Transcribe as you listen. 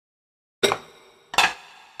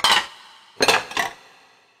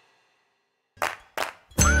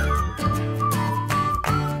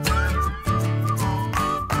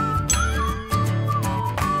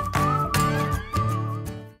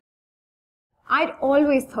I'd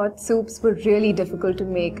always thought soups were really difficult to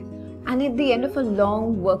make, and at the end of a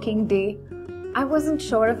long working day, I wasn't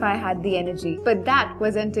sure if I had the energy. But that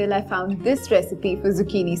was until I found this recipe for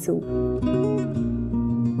zucchini soup.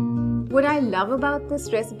 What I love about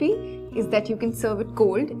this recipe is that you can serve it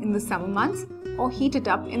cold in the summer months or heat it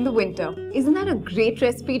up in the winter. Isn't that a great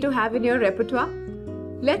recipe to have in your repertoire?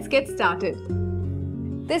 Let's get started.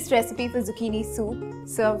 This recipe for zucchini soup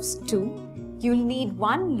serves two. You'll need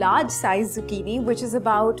one large size zucchini, which is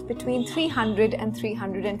about between 300 and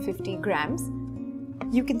 350 grams.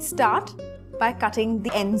 You can start by cutting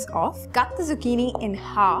the ends off. Cut the zucchini in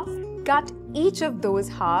half. Cut each of those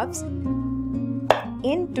halves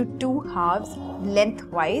into two halves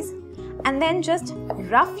lengthwise, and then just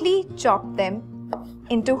roughly chop them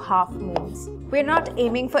into half moons. We're not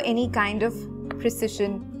aiming for any kind of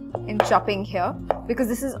precision in chopping here because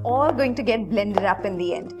this is all going to get blended up in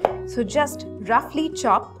the end. So just roughly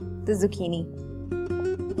chop the zucchini.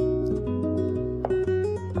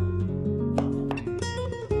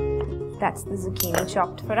 That's the zucchini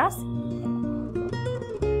chopped for us.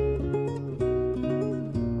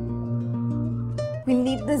 We'll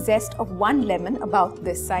need the zest of one lemon about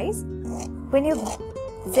this size. When you're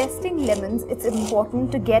zesting lemons, it's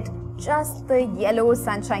important to get just the yellow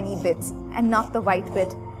sunshiny bits and not the white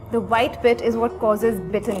bit. The white bit is what causes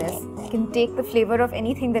bitterness. You can take the flavor of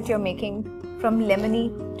anything that you're making from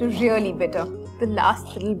lemony to really bitter. The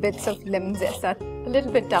last little bits of lemon zest are a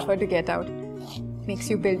little bit tougher to get out. Makes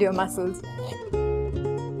you build your muscles.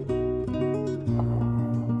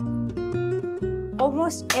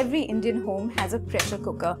 Almost every Indian home has a pressure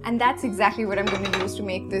cooker, and that's exactly what I'm going to use to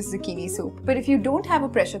make this zucchini soup. But if you don't have a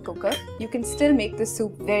pressure cooker, you can still make this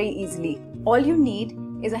soup very easily. All you need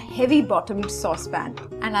is a heavy bottomed saucepan,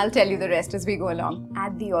 and I'll tell you the rest as we go along.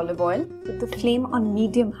 Add the olive oil, put the flame on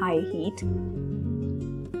medium-high heat,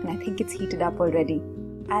 and I think it's heated up already.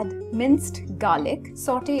 Add minced garlic,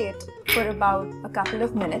 saute it for about a couple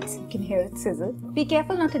of minutes. You can hear it sizzle. Be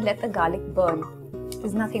careful not to let the garlic burn.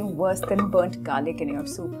 There's nothing worse than burnt garlic in your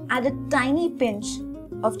soup. Add a tiny pinch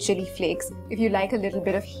of chili flakes if you like a little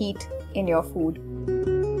bit of heat in your food.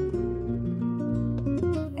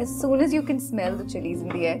 As soon as you can smell the chilies in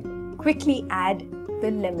the air, quickly add the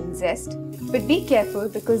lemon zest. But be careful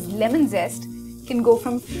because lemon zest can go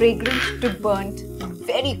from fragrant to burnt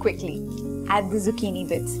very quickly. Add the zucchini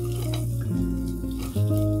bits.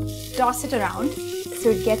 Toss it around so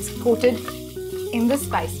it gets coated in the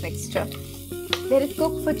spice mixture. Let it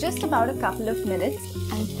cook for just about a couple of minutes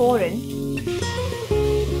and pour in the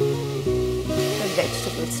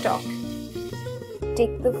vegetable stock.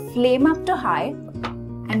 Take the flame up to high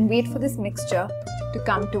and wait for this mixture to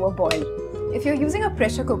come to a boil. If you're using a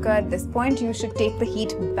pressure cooker at this point, you should take the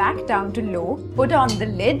heat back down to low, put on the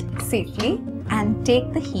lid safely, and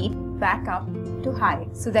take the heat back up to high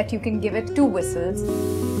so that you can give it 2 whistles.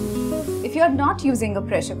 If you're not using a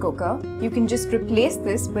pressure cooker, you can just replace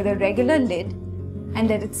this with a regular lid and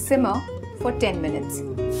let it simmer for 10 minutes.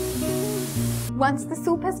 Once the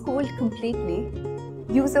soup has cooled completely,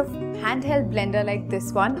 use a handheld blender like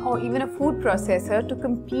this one or even a food processor to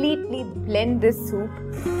completely blend this soup.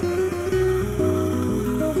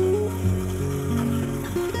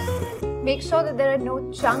 Make sure that there are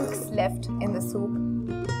no chunks left in the soup.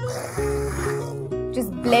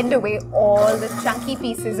 Just blend away all the chunky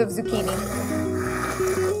pieces of zucchini.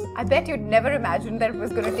 I bet you'd never imagined that it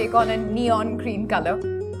was going to take on a neon green color.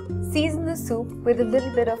 Season the soup with a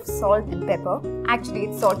little bit of salt and pepper. Actually,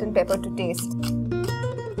 it's salt and pepper to taste.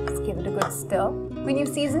 Just give it a good stir. When you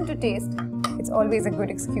season to taste, it's always a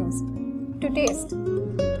good excuse to taste.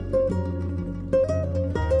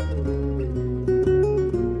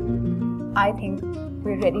 I think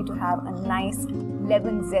we're ready to have a nice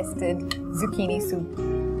lemon-zested zucchini soup.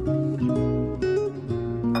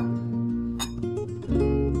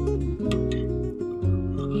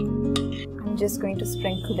 I'm just going to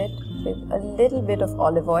sprinkle it with a little bit of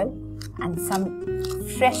olive oil and some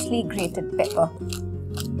freshly grated pepper.